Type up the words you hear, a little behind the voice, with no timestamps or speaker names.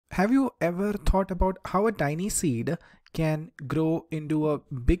Have you ever thought about how a tiny seed can grow into a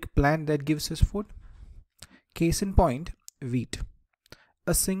big plant that gives us food? Case in point, wheat.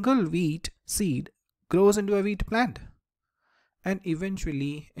 A single wheat seed grows into a wheat plant and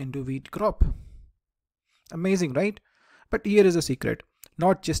eventually into wheat crop. Amazing, right? But here is a secret.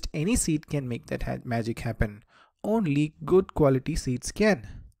 Not just any seed can make that magic happen. Only good quality seeds can.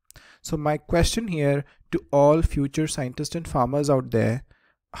 So my question here to all future scientists and farmers out there,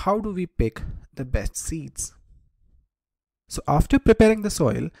 how do we pick the best seeds? So after preparing the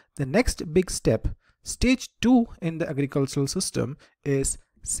soil, the next big step, stage 2 in the agricultural system, is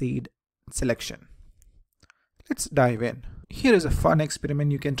seed selection. Let's dive in. Here is a fun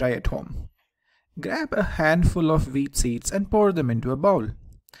experiment you can try at home. Grab a handful of wheat seeds and pour them into a bowl.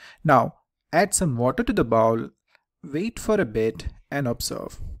 Now add some water to the bowl, wait for a bit and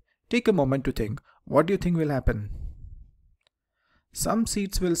observe. Take a moment to think. What do you think will happen? Some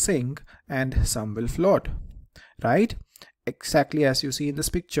seeds will sink and some will float, right? Exactly as you see in this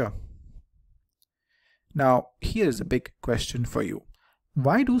picture. Now here is a big question for you.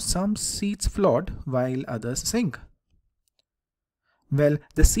 Why do some seeds float while others sink? Well,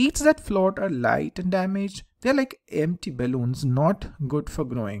 the seeds that float are light and damaged. They're like empty balloons, not good for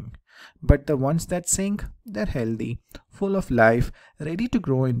growing. But the ones that sink, they're healthy, full of life, ready to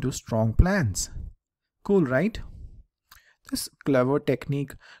grow into strong plants. Cool, right? This clever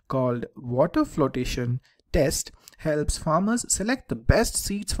technique called water flotation test helps farmers select the best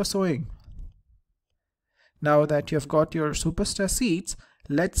seeds for sowing. Now that you've got your superstar seeds,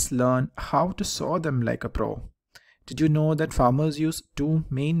 let's learn how to sow them like a pro. Did you know that farmers use two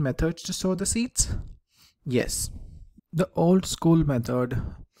main methods to sow the seeds? Yes, the old school method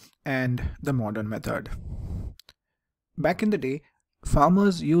and the modern method. Back in the day,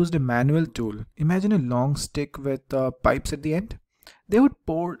 farmers used a manual tool. Imagine a long stick with pipes at the end. They would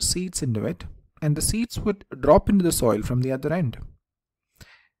pour seeds into it and the seeds would drop into the soil from the other end.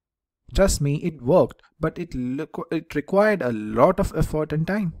 Trust me, it worked, but it required a lot of effort and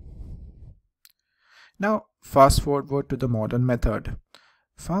time. Now, fast forward to the modern method.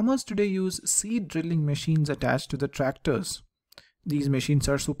 Farmers today use seed drilling machines attached to the tractors. These machines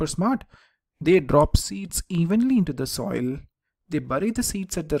are super smart. They drop seeds evenly into the soil. They bury the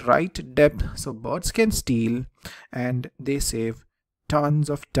seeds at the right depth so birds can steal, and they save tons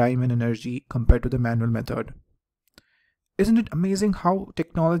of time and energy compared to the manual method. Isn't it amazing how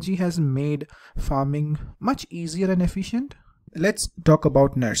technology has made farming much easier and efficient? Let's talk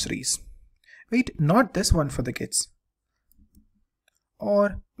about nurseries. Wait, not this one for the kids.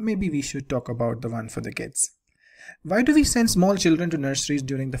 Or maybe we should talk about the one for the kids. Why do we send small children to nurseries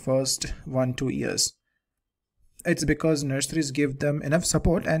during the first 1-2 years? It's because nurseries give them enough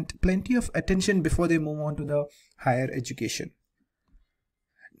support and plenty of attention before they move on to the higher education.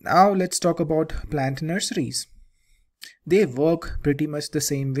 Now let's talk about plant nurseries. They work pretty much the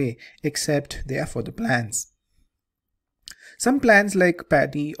same way, except they are for the plants. Some plants like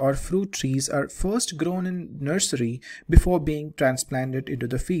paddy or fruit trees are first grown in nursery before being transplanted into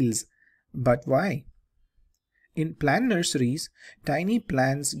the fields. But why? In plant nurseries, tiny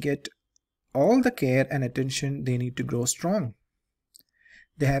plants get all the care and attention they need to grow strong.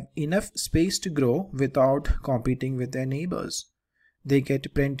 They have enough space to grow without competing with their neighbors. They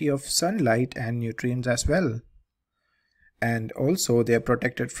get plenty of sunlight and nutrients as well. And also they are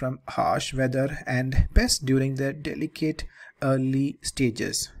protected from harsh weather and pests during their delicate early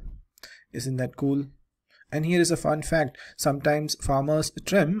stages. Isn't that cool? And here is a fun fact. Sometimes farmers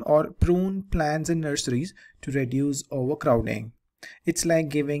trim or prune plants in nurseries to reduce overcrowding. It's like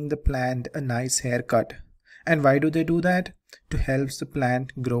giving the plant a nice haircut. And why do they do that? To help the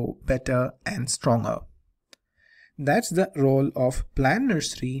plant grow better and stronger. That's the role of plant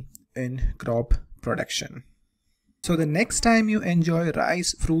nursery in crop production. So the next time you enjoy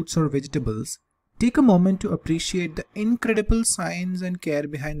rice, fruits or vegetables, take a moment to appreciate the incredible science and care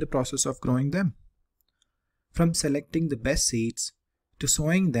behind the process of growing them. From selecting the best seeds, to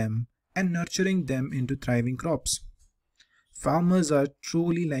sowing them and nurturing them into thriving crops. Farmers are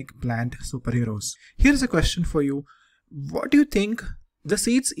truly like plant superheroes. Here's a question for you. What do you think the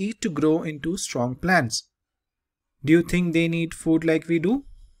seeds eat to grow into strong plants? Do you think they need food like we do?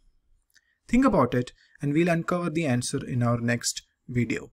 Think about it and we'll uncover the answer in our next video.